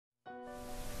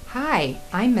Hi,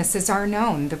 I'm Mrs.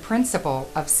 Arnone, the principal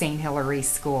of St. Hilary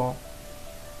School.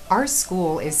 Our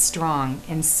school is strong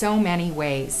in so many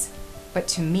ways, but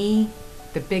to me,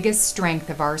 the biggest strength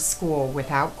of our school,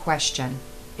 without question,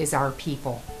 is our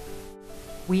people.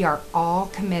 We are all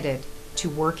committed to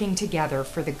working together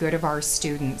for the good of our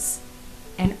students,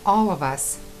 and all of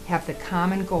us have the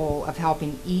common goal of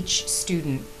helping each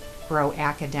student grow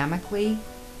academically,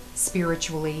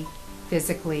 spiritually,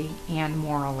 physically, and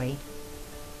morally.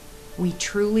 We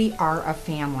truly are a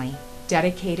family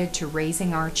dedicated to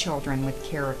raising our children with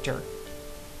character.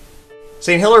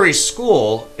 St. Hilary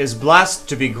School is blessed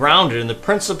to be grounded in the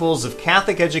principles of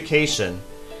Catholic education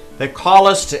that call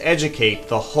us to educate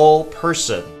the whole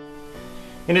person.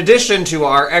 In addition to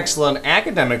our excellent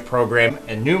academic program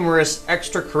and numerous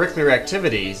extracurricular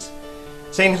activities,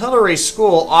 St. Hilary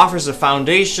School offers a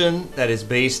foundation that is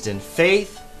based in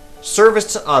faith,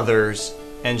 service to others,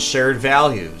 and shared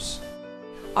values.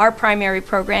 Our primary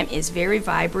program is very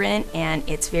vibrant and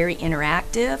it's very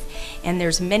interactive, and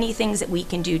there's many things that we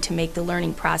can do to make the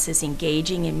learning process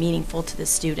engaging and meaningful to the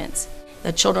students.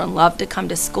 The children love to come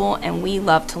to school, and we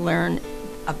love to learn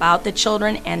about the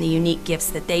children and the unique gifts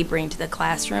that they bring to the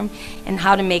classroom and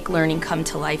how to make learning come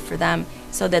to life for them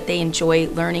so that they enjoy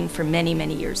learning for many,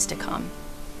 many years to come.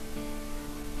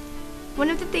 One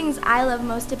of the things I love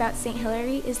most about St.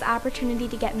 Hilary is the opportunity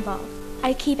to get involved.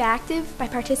 I keep active by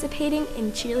participating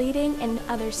in cheerleading and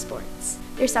other sports.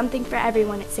 There's something for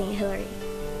everyone at St. Hilary.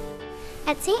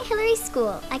 At St. Hilary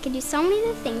School, I can do so many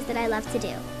of the things that I love to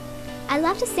do. I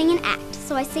love to sing and act,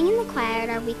 so I sing in the choir at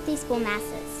our weekly school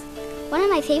masses. One of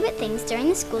my favorite things during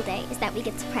the school day is that we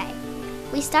get to pray.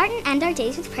 We start and end our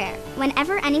days with prayer.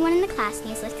 Whenever anyone in the class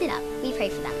needs lifted up, we pray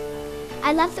for them.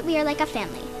 I love that we are like a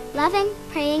family, loving,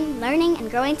 praying, learning, and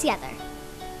growing together.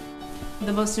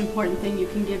 The most important thing you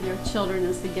can give your children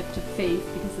is the gift of faith,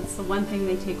 because it's the one thing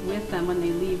they take with them when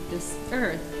they leave this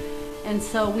earth. And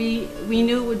so we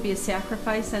knew it would be a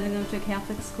sacrifice sending them to a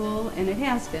Catholic school, and it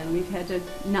has been. We've had to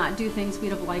not do things we'd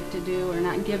have liked to do or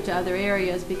not give to other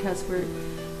areas because we're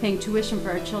paying tuition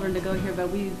for our children to go here, but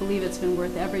we believe it's been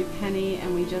worth every penny,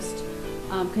 and we just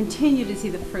continue to see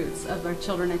the fruits of our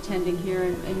children attending here,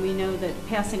 and we know that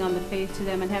passing on the faith to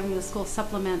them and having the school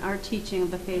supplement our teaching of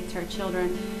the faith to our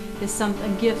children is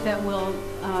a gift that will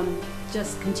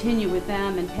just continue with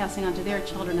them and passing on to their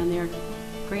children and their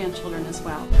grandchildren as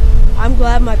well. I'm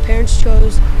glad my parents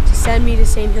chose to send me to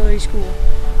St. Hilary School.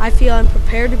 I feel I'm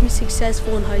prepared to be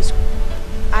successful in high school.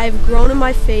 I have grown in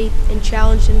my faith and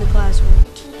challenged in the classroom. The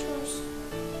teachers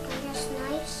are just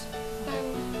nice,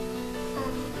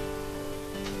 and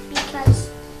because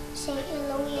St.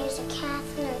 Hilary is a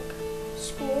Catholic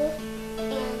school,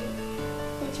 and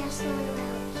we just learn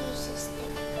about Jesus there.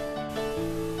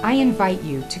 I invite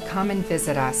you to come and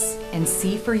visit us and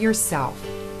see for yourself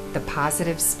the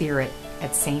positive spirit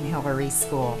at St. Hilary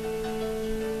School.